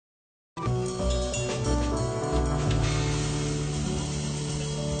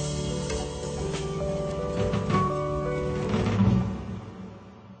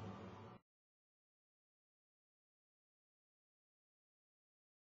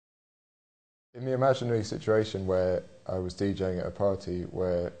In the imaginary situation where I was DJing at a party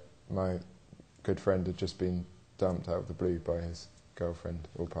where my good friend had just been dumped out of the blue by his girlfriend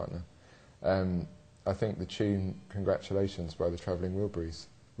or partner, I think the tune Congratulations by the Travelling Wilburys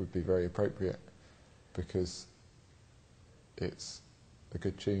would be very appropriate, because it's a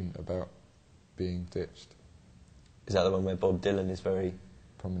good tune about being ditched. Is that the one where Bob Dylan is very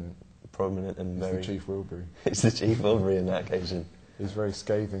Prominent and it's very... the Chief Wilbury. It's the Chief Wilbury in that occasion. He's very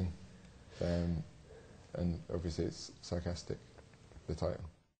scathing, and obviously it's sarcastic, the title.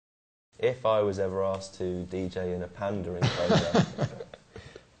 If I was ever asked to DJ in a panda enclosure,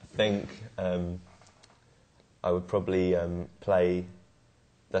 I think I would probably play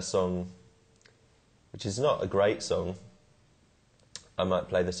the song, which is not a great song. I might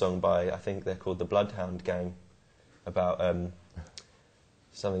play the song by, I think they're called the Bloodhound Gang, about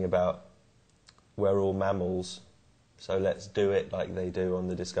something about we're all mammals, so let's do it like they do on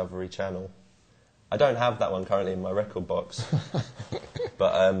the Discovery Channel. I don't have that one currently in my record box,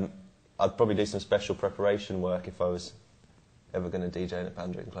 but I'd probably do some special preparation work if I was ever going to DJ in a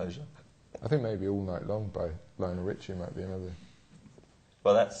panda enclosure. I think maybe All Night Long by Lionel Richie might be another.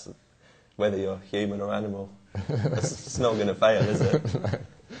 Well, that's whether you're human or animal. It's not going to fail, is it? No.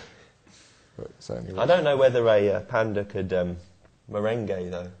 But certainly I don't know whether a panda could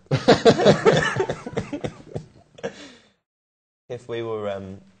merengue, though. If we were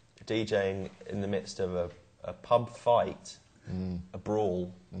DJing in the midst of a pub fight, a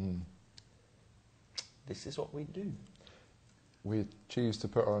brawl, this is what we do. We choose to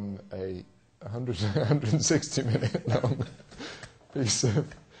put on a 160-minute long piece of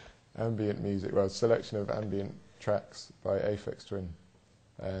ambient music, well, selection of ambient tracks by Aphex Twin,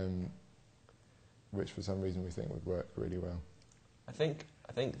 which for some reason we think would work really well. I think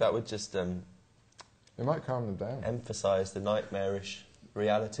that would just it might calm them down. Emphasise the nightmarish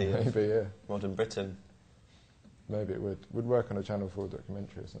reality of modern Britain. Maybe it would work on a Channel 4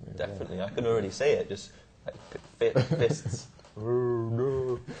 documentary or something. Definitely, I can already see it. Just like, fists. Oh,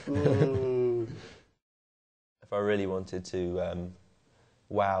 no. If I really wanted to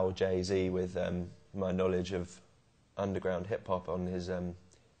wow Jay-Z with my knowledge of underground hip-hop on his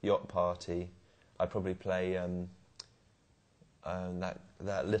yacht party, I'd probably play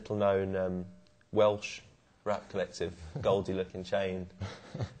that little-known Welsh rap collective, Goldie Looking Chain.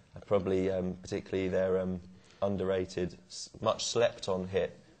 I'd probably, particularly their underrated, much slept-on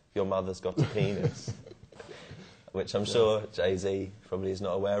hit, Your Mother's Got a Penis, which I'm sure Jay-Z probably is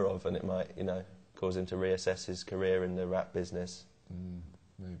not aware of, and it might, cause him to reassess his career in the rap business.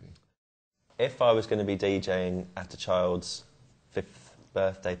 Maybe. If I was going to be DJing at a child's 5th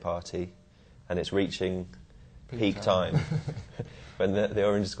birthday party and it's reaching peak time when the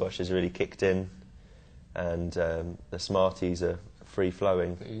orange squash has really kicked in and the Smarties are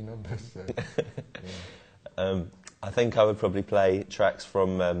free-flowing, The E-numbers. I think I would probably play tracks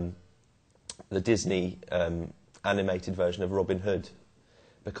from the Disney animated version of Robin Hood,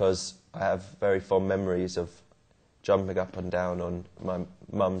 because I have very fond memories of jumping up and down on my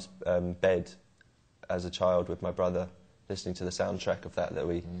mum's bed as a child with my brother, listening to the soundtrack of that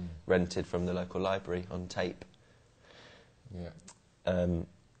we rented from the local library on tape. Yeah.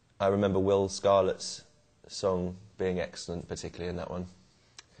 I remember Will Scarlett's song being excellent, particularly in that one.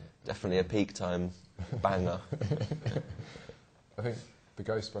 Definitely a peak time banger. I think the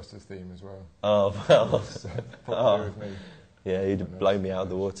Ghostbusters theme as well. Oh, well. Popular with me. Yeah, you'd blow me out of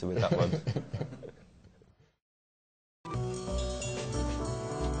the water with that one.